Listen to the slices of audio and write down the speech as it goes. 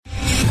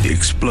the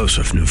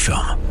explosive new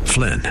film,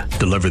 Flynn,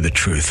 Deliver the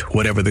Truth,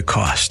 Whatever the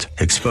Cost,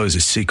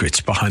 exposes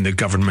secrets behind the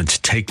government's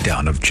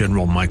takedown of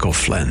General Michael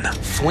Flynn.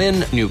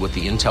 Flynn knew what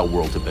the intel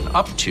world had been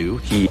up to.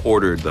 He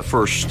ordered the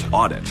first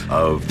audit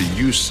of the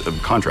use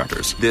of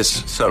contractors.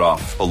 This set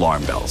off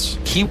alarm bells.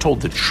 He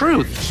told the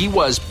truth. He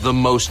was the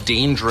most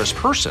dangerous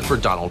person for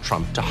Donald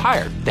Trump to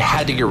hire. They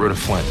had to get rid of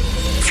Flynn.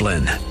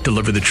 Flynn,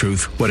 Deliver the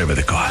Truth, Whatever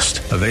the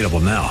Cost. Available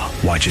now.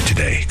 Watch it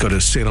today. Go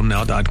to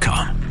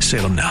salemnow.com.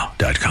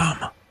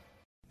 salemnow.com.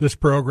 This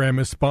program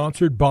is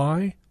sponsored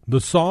by the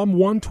Psalm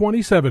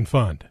 127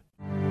 Fund.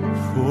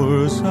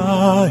 For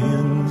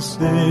Zion's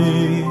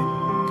sake,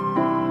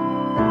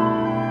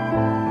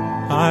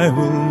 I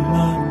will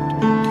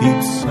not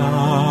keep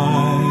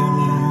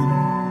silent.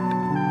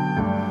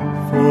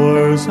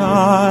 For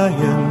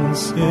Zion's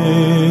sake,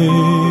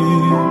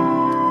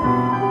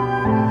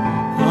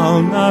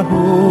 I'll not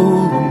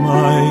hold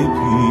my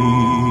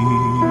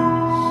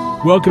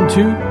peace. Welcome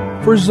to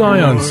For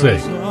Zion's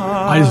Sake.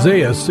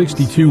 Isaiah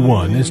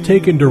 62:1 is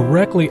taken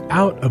directly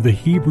out of the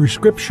Hebrew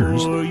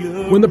Scriptures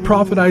when the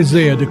prophet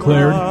Isaiah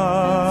declared,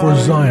 "For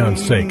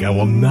Zion's sake I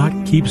will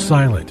not keep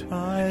silent,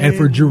 and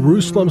for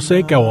Jerusalem's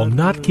sake I will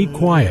not keep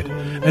quiet,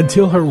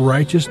 until her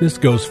righteousness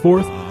goes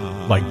forth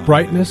like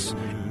brightness,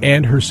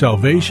 and her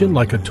salvation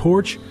like a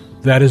torch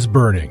that is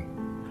burning."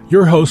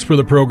 Your hosts for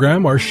the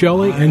program are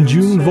Shelley and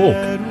June Volk,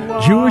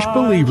 Jewish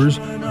believers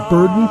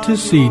burdened to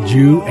see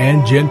Jew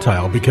and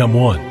Gentile become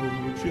one.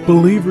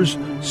 Believers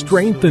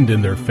strengthened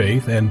in their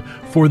faith, and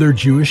for their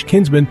Jewish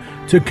kinsmen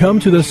to come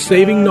to the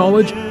saving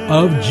knowledge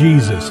of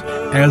Jesus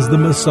as the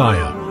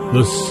Messiah,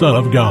 the Son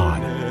of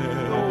God.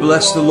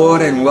 Bless the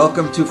Lord and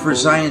welcome to For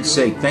Zion's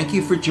Sake. Thank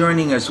you for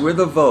joining us. We're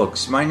the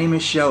Volks. My name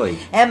is Shelley.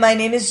 And my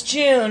name is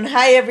June.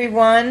 Hi,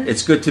 everyone.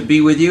 It's good to be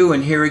with you.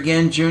 And here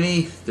again,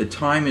 Junie, the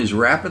time is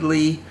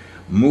rapidly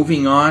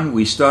moving on.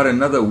 We start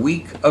another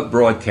week of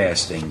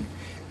broadcasting.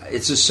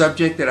 It's a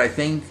subject that I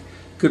think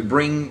could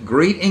bring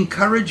great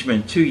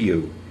encouragement to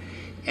you.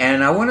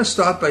 And I want to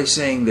start by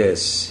saying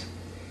this.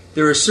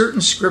 There are certain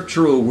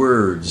scriptural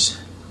words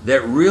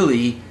that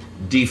really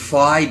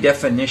defy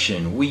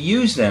definition. We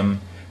use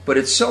them, but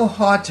it's so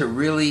hard to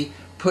really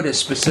put a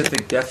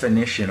specific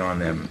definition on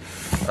them.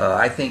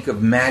 I think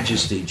of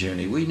majesty,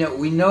 Junie.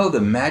 We know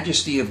the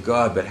majesty of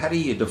God, but how do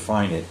you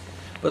define it?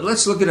 But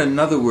let's look at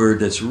another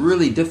word that's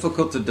really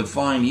difficult to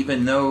define,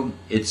 even though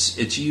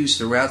it's used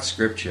throughout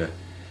Scripture.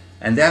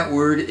 And that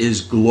word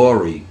is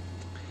glory.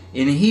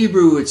 In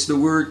Hebrew, it's the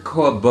word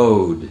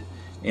kabod,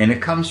 and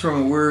it comes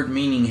from a word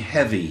meaning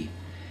heavy.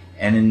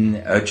 And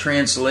in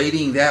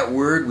translating that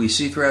word, we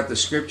see throughout the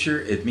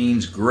Scripture, it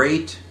means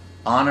great,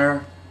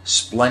 honor,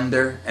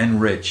 splendor, and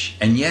rich.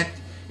 And yet,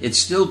 it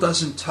still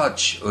doesn't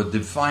touch or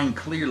define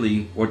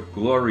clearly what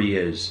glory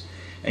is.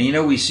 And you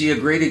know, we see a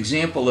great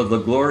example of the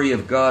glory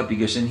of God,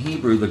 because in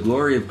Hebrew, the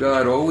glory of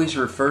God always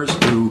refers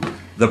to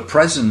the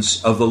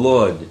presence of the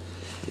Lord.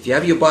 If you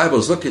have your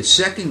Bibles, look at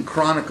 2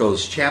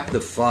 Chronicles chapter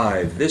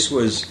 5. This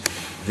was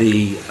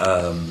the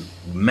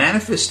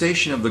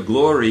manifestation of the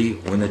glory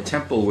when the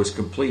temple was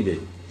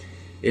completed.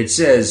 It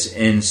says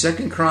in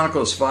 2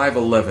 Chronicles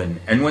 5:11,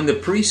 "And when the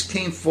priests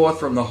came forth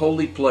from the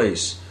holy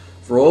place,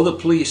 for all the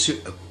priests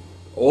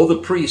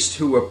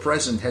who were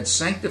present had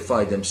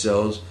sanctified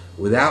themselves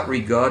without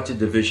regard to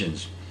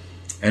divisions.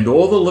 And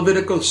all the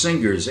Levitical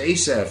singers,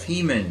 Asaph,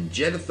 Heman,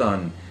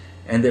 Jeduthun,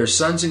 and their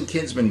sons and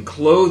kinsmen,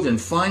 clothed in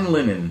fine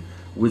linen,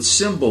 with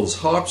cymbals,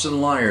 harps, and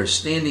lyres,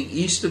 standing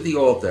east of the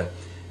altar,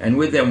 and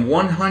with them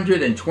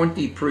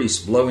 120 priests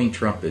blowing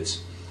trumpets,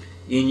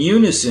 in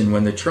unison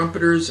when the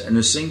trumpeters and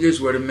the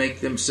singers were to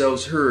make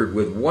themselves heard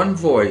with one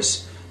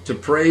voice to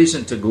praise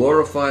and to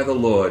glorify the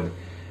Lord.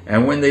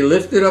 And when they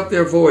lifted up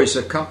their voice,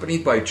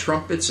 accompanied by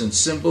trumpets and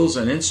cymbals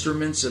and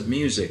instruments of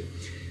music,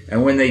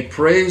 and when they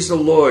praised the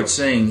Lord,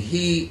 saying,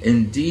 He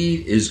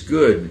indeed is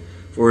good,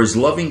 for His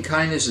loving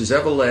kindness is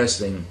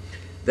everlasting,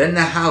 then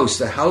the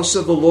house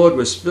of the Lord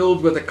was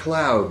filled with a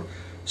cloud,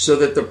 so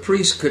that the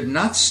priest could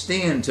not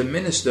stand to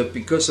minister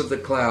because of the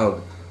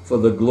cloud, for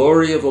the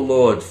glory of the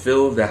Lord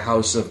filled the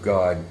house of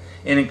God."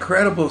 An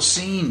incredible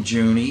scene,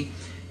 Junie.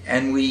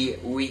 And we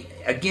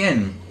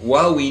again,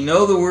 while we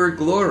know the word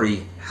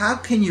glory, how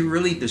can you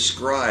really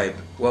describe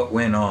what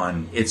went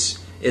on? It's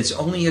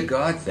only a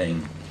God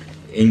thing.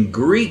 In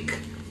Greek,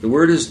 the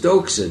word is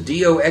doxa,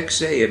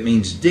 D-O-X-A. It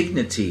means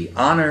dignity,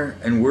 honor,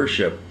 and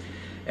worship.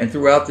 And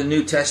throughout the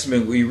New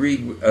Testament, we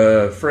read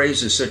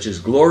phrases such as,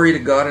 "Glory to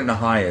God in the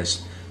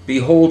highest,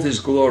 behold His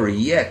glory."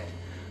 Yet,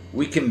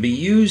 we can be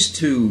used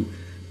to,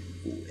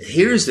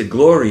 here's the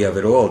glory of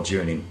it all,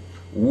 Junie.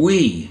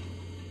 We,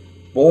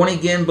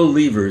 born-again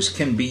believers,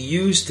 can be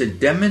used to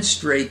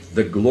demonstrate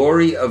the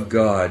glory of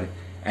God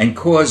and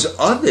cause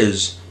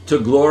others to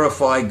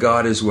glorify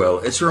God as well.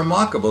 It's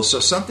remarkable. So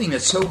something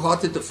that's so hard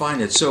to define,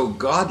 it's so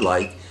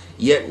godlike,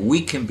 yet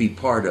we can be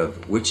part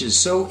of, which is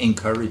so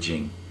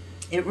encouraging.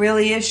 It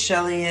really is,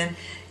 Shelley. And,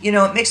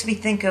 it makes me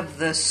think of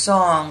the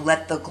song,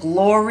 "Let the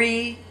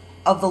glory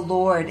of the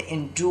Lord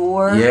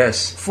endure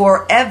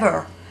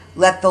forever.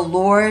 Let the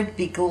Lord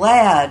be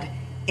glad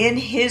in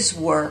His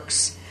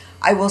works.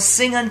 I will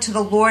sing unto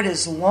the Lord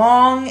as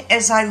long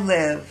as I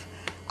live.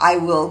 I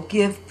will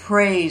give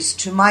praise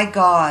to my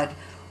God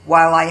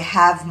while I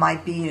have my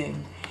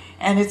being.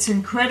 And it's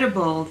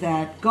incredible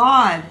that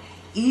God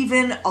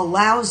even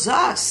allows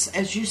us,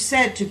 as you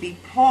said, to be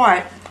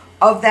part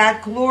of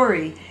that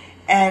glory.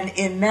 And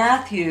in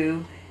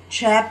Matthew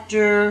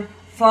chapter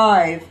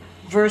 5,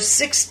 verse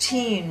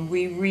 16,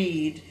 we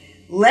read,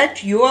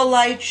 "Let your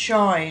light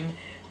shine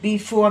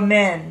before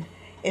men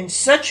in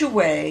such a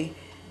way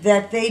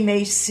that they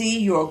may see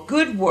your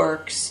good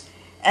works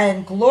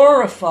and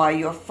glorify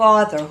your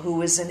Father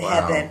who is in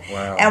heaven."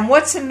 Wow. And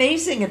what's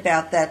amazing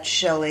about that,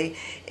 Shelley,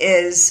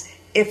 is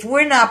if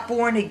we're not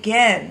born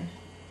again,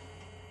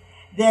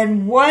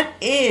 then what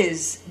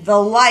is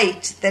the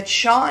light that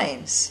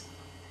shines?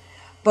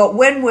 But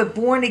when we're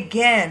born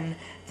again,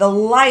 the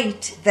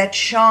light that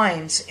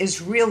shines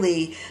is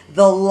really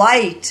the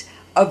light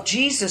of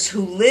Jesus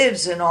who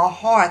lives in our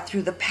heart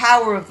through the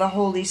power of the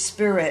Holy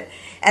Spirit.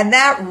 And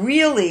that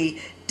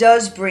really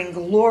does bring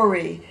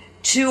glory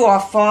to our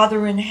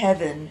Father in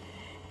heaven.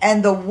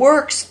 And the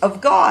works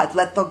of God,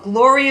 let the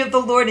glory of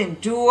the Lord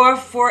endure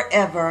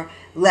forever.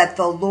 Let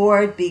the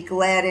Lord be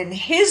glad in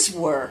his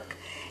work.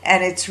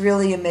 And it's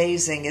really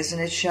amazing, isn't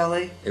it,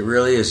 Shelley? It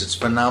really is. It's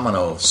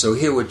phenomenal. So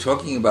here we're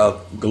talking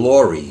about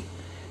glory.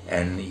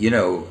 And, you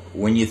know,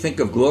 when you think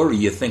of glory,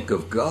 you think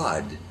of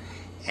God.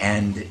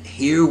 And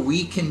here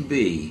we can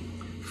be,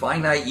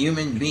 finite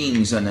human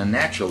beings on a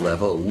natural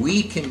level,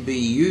 we can be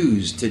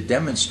used to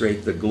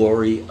demonstrate the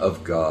glory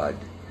of God.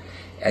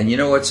 And you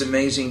know what's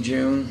amazing,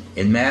 June?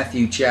 In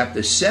Matthew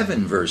chapter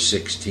 7, verse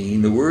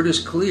 16, the word is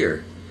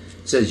clear.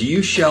 It says,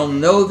 "You shall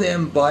know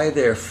them by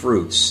their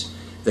fruits."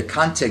 The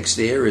context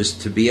there is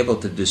to be able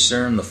to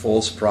discern the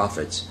false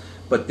prophets.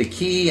 But the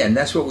key, and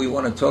that's what we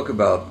want to talk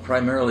about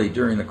primarily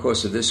during the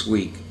course of this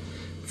week,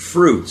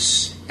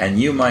 fruits. And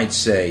you might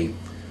say,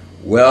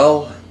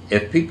 well,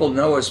 if people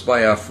know us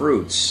by our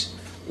fruits,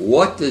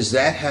 what does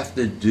that have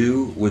to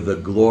do with the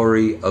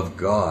glory of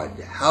God?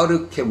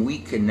 Can we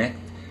connect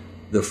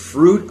the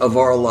fruit of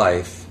our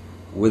life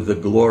with the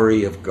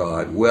glory of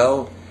God?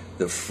 Well,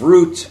 the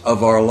fruit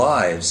of our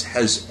lives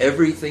has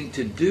everything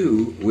to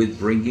do with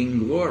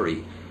bringing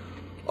glory.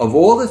 Of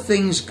all the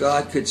things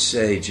God could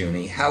say,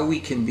 Junie, how we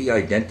can be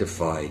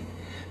identified,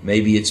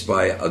 maybe it's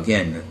by,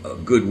 again,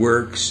 good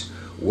works,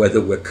 whether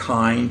we're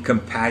kind,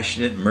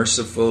 compassionate,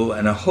 merciful,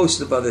 and a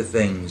host of other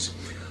things.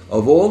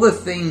 Of all the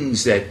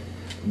things that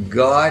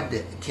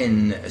God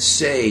can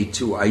say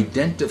to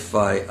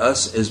identify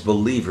us as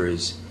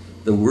believers,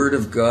 the Word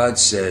of God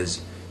says,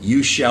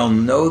 "You shall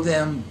know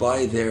them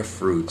by their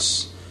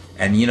fruits."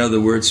 And you know, the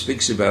Word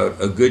speaks about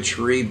a good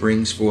tree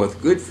brings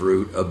forth good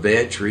fruit, a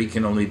bad tree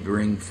can only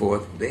bring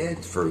forth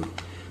bad fruit.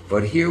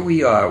 But here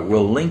we are, we're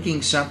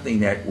linking something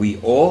that we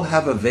all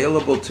have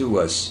available to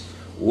us.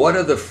 What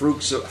are the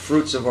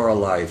fruits of our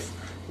life?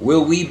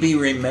 Will we be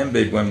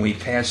remembered when we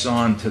pass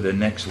on to the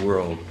next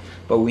world?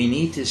 But we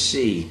need to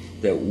see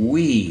that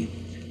we,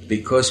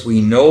 because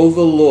we know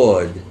the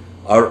Lord,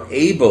 are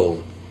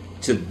able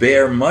to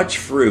bear much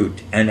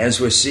fruit. And as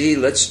we see,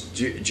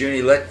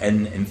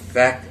 and in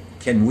fact,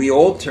 can we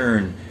all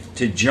turn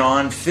to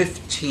John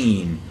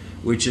 15,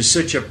 which is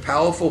such a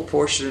powerful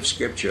portion of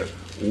Scripture,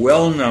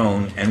 well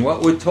known. And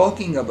what we're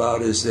talking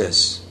about is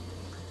this: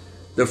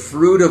 the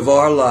fruit of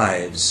our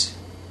lives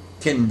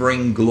can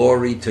bring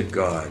glory to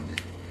God.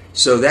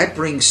 So that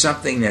brings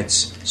something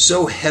that's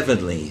so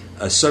heavenly,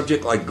 a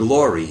subject like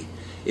glory.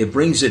 It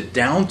brings it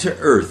down to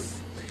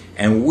earth,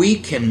 and we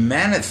can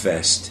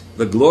manifest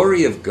the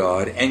glory of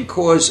God and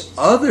cause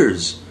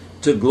others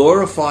to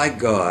glorify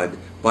God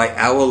by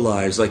our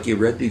lives, like you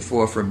read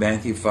before from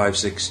Matthew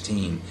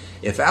 5:16.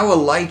 If our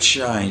light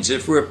shines,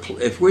 if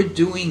we're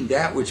doing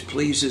that which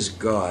pleases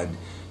God,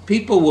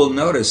 people will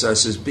notice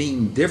us as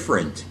being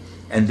different,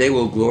 and they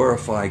will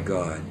glorify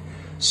God.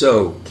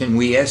 So, can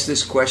we ask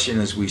this question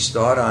as we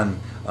start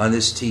on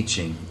this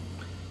teaching?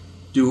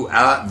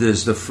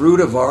 Does the fruit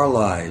of our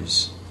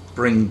lives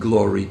bring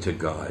glory to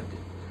God?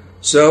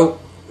 So,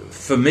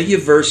 familiar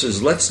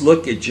verses, let's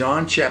look at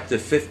John chapter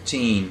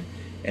 15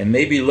 and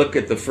maybe look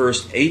at the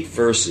first 8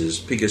 verses,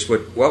 because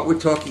what we're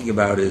talking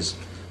about is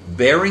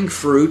bearing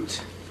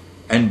fruit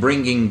and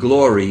bringing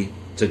glory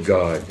to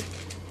God.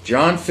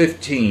 John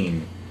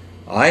 15,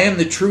 "I am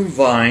the true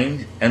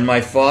vine, and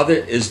my Father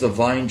is the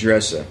vine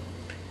dresser.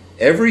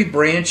 Every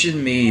branch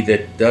in me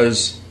that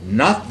does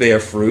not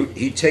bear fruit,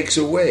 he takes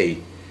away.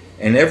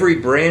 And every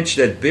branch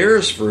that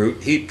bears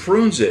fruit, he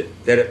prunes it,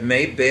 that it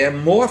may bear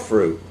more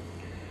fruit.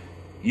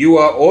 You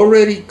are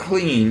already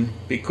clean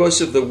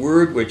because of the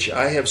word which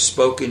I have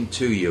spoken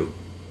to you.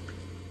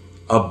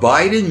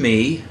 Abide in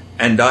me,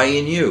 and I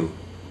in you.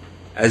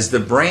 As the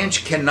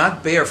branch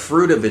cannot bear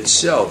fruit of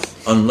itself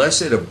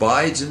unless it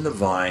abides in the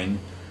vine,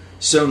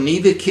 so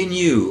neither can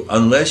you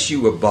unless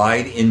you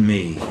abide in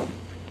me.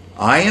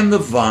 I am the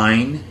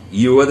vine,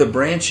 you are the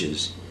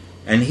branches,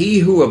 and he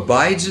who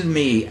abides in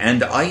me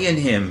and I in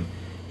him,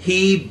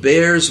 he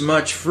bears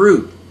much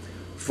fruit,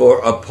 for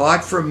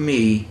apart from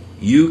me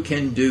you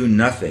can do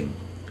nothing.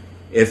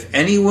 If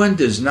anyone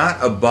does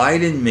not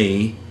abide in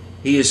me,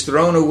 he is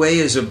thrown away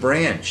as a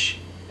branch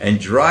and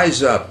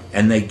dries up,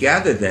 and they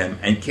gather them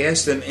and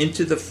cast them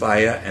into the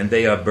fire, and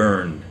they are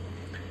burned.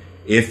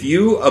 If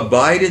you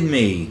abide in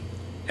me,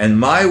 and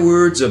my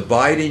words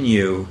abide in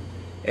you,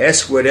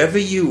 ask whatever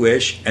you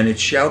wish, and it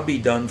shall be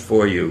done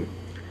for you.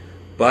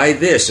 By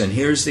this, and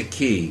here's the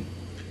key,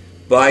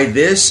 by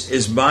this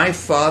is my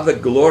Father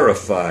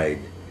glorified,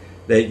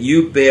 that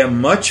you bear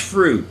much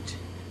fruit,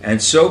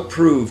 and so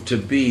prove to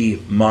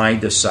be my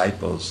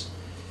disciples.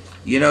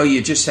 You know,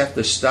 you just have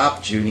to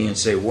stop, Judy, and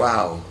say,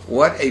 wow,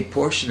 what a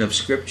portion of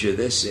Scripture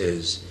this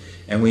is.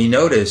 And we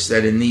notice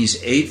that in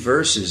these 8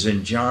 verses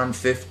in John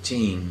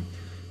 15,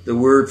 the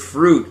word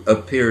fruit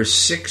appears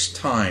 6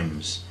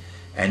 times.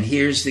 And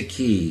here's the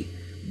key.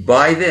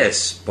 By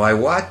this, by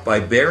what? By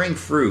bearing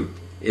fruit,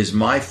 is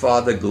my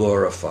Father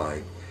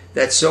glorified.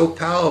 That's so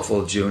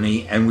powerful,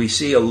 Junie, and we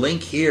see a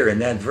link here in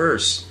that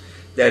verse,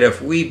 that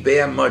if we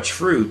bear much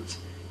fruit,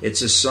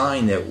 it's a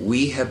sign that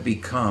we have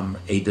become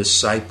a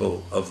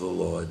disciple of the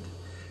Lord.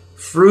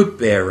 Fruit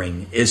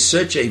bearing is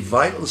such a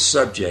vital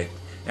subject,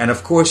 and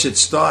of course it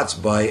starts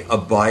by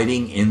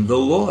abiding in the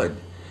Lord.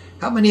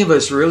 How many of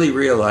us really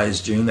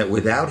realize, June, that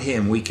without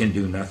Him we can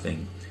do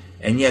nothing?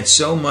 And yet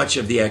so much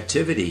of the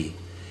activity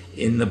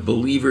in the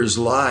believers'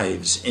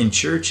 lives, in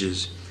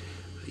churches,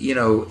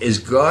 is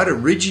God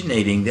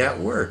originating that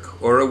work?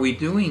 Or are we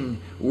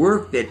doing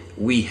work that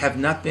we have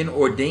not been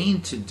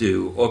ordained to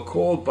do or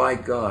called by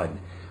God?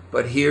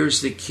 But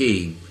here's the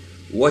key.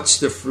 What's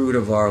the fruit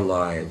of our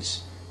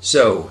lives?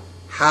 So,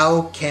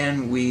 how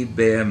can we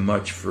bear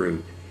much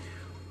fruit?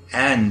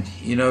 And,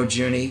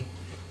 Junie,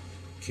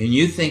 can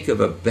you think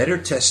of a better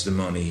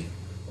testimony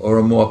or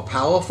a more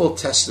powerful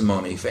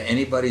testimony for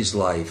anybody's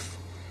life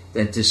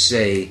than to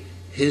say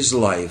his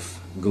life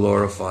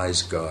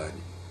glorifies God?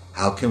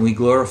 How can we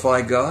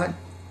glorify God?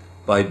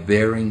 By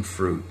bearing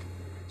fruit.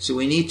 So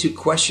we need to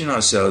question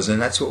ourselves,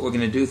 and that's what we're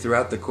going to do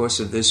throughout the course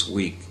of this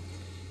week.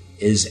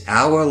 Is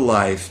our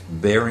life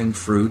bearing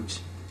fruit,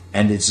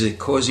 and is it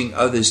causing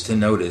others to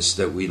notice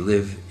that we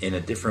live in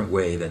a different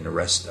way than the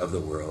rest of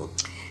the world?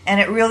 And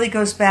it really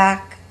goes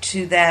back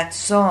to that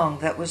song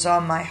that was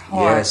on my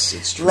heart. Yes,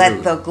 it's true.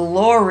 Let the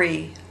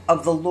glory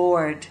of the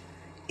Lord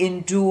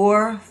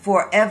endure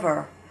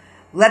forever.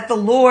 Let the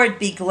Lord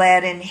be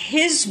glad in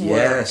His word.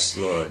 Yes,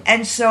 Lord.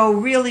 And so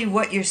really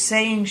what you're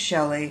saying,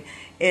 Shelley,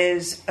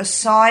 is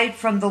aside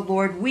from the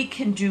Lord, we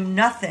can do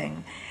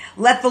nothing.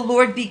 Let the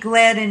Lord be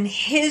glad in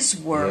His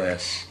work.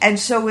 Yes. And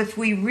so if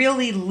we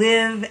really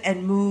live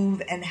and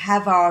move and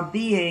have our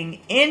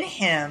being in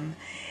Him,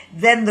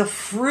 then the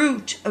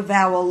fruit of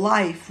our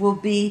life will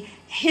be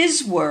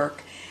His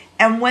work.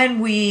 And when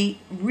we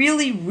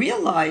really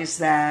realize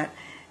that,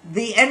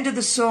 the end of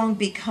the song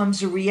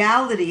becomes a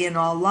reality in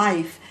our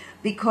life,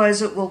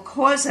 because it will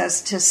cause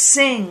us to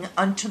sing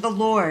unto the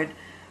Lord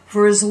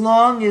for as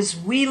long as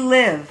we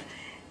live,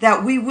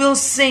 that we will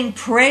sing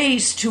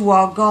praise to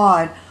our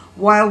God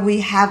while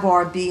we have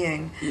our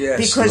being. Yes,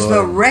 because Lord.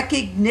 The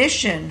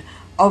recognition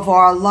of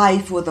our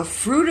life, or the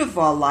fruit of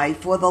our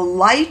life, or the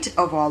light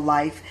of our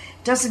life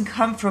doesn't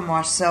come from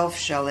ourselves,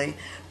 Shelley,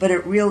 but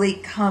it really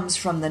comes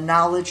from the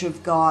knowledge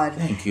of God.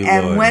 Thank you,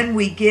 and Lord. when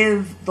we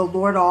give the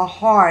Lord our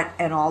heart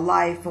and our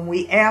life, and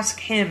we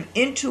ask Him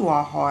into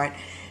our heart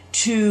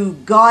to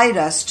guide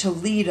us, to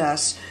lead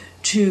us,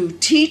 to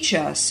teach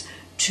us,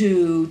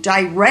 to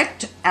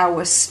direct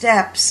our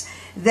steps,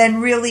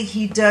 then really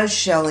He does,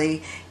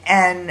 Shelley.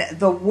 And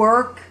the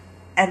work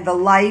and the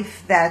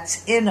life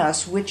that's in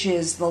us, which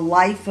is the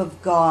life of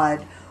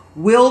God,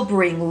 will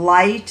bring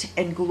light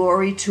and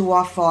glory to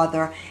our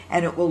Father,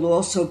 and it will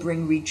also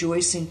bring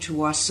rejoicing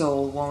to our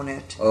soul, won't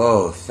it?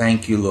 Oh,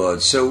 thank you,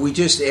 Lord. So we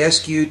just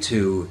ask you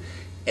to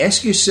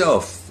ask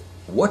yourself,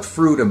 what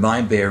fruit am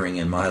I bearing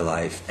in my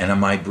life, and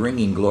am I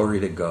bringing glory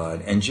to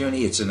God? And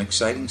Junie, it's an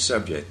exciting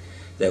subject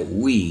that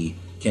we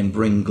can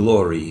bring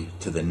glory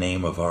to the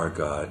name of our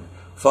God.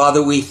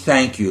 Father, we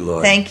thank you,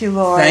 Lord. Thank you,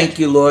 Lord. Thank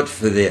you, Lord,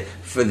 for the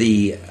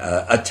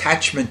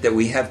attachment that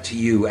we have to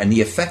you and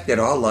the effect that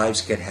our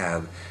lives could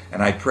have.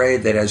 And I pray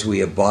that as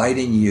we abide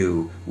in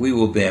you, we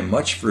will bear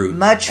much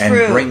fruit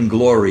and bring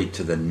glory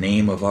to the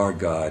name of our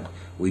God.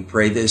 We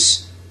pray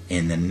this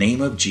in the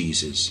name of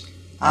Jesus.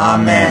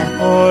 Amen.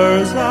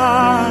 For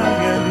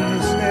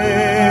Zion's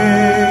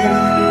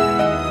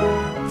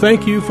sake.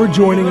 Thank you for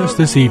joining us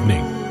this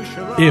evening.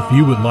 If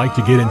you would like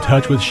to get in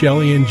touch with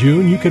Shelley and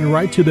June, you can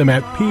write to them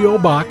at P.O.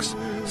 Box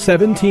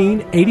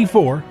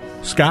 1784,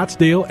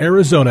 Scottsdale,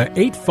 Arizona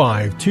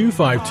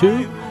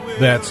 85252.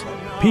 That's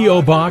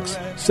P.O. Box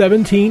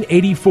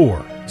 1784,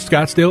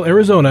 Scottsdale,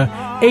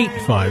 Arizona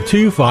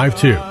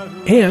 85252.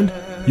 And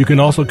you can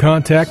also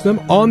contact them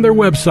on their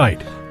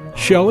website,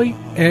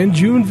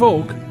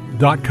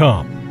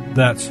 ShelleyandJuneVolk.com.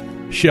 That's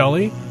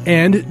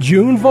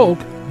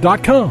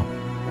ShelleyandJuneVolk.com.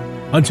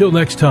 Until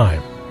next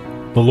time,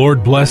 the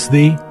Lord bless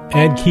thee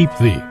and keep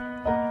thee.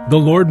 The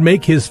Lord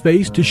make His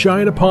face to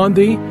shine upon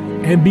thee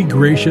and be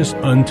gracious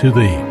unto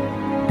thee.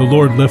 The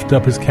Lord lift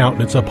up His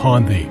countenance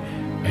upon thee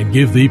and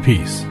give thee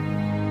peace.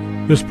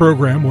 This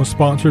program was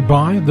sponsored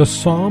by the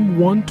Psalm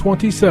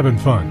 127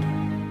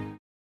 Fund.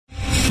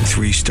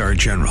 3-star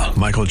General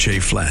Michael J.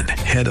 Flynn,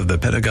 head of the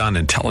Pentagon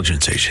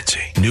Intelligence Agency,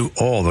 knew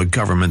all the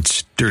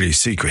government's dirty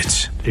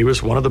secrets. He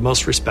was one of the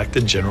most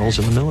respected generals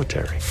in the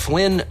military.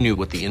 Flynn knew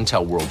what the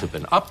intel world had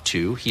been up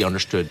to. He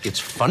understood its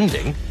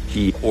funding.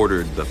 He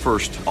ordered the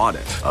first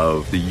audit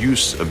of the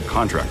use of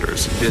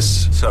contractors.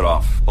 This set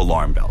off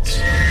alarm bells.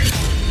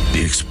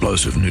 The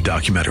explosive new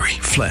documentary,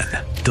 Flynn,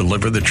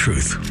 Deliver the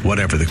Truth,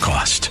 Whatever the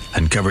Cost,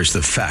 uncovers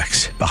the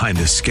facts behind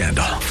this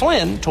scandal.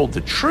 Flynn told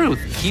the truth.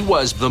 He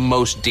was the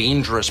most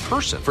dangerous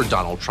person for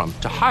Donald Trump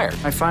to hire.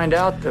 I find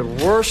out the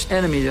worst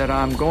enemy that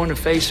I'm going to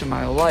face in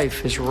my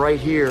life is right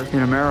here in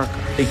America.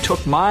 They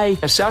took my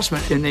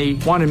assessment and they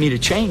wanted me to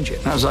change it.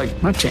 And I was like,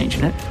 I'm not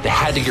changing it. They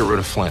had to get rid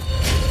of Flynn.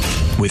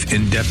 With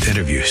in-depth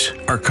interviews,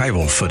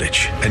 archival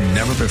footage, and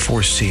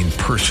never-before-seen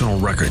personal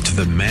records of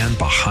the man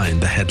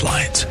behind the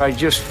headlines. I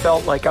just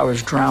felt like I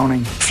was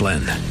drowning.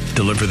 Flynn,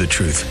 Deliver the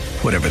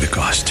Truth, Whatever the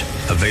Cost.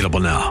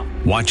 Available now.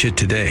 Watch it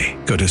today.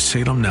 Go to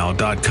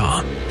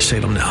salemnow.com.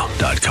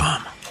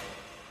 salemnow.com.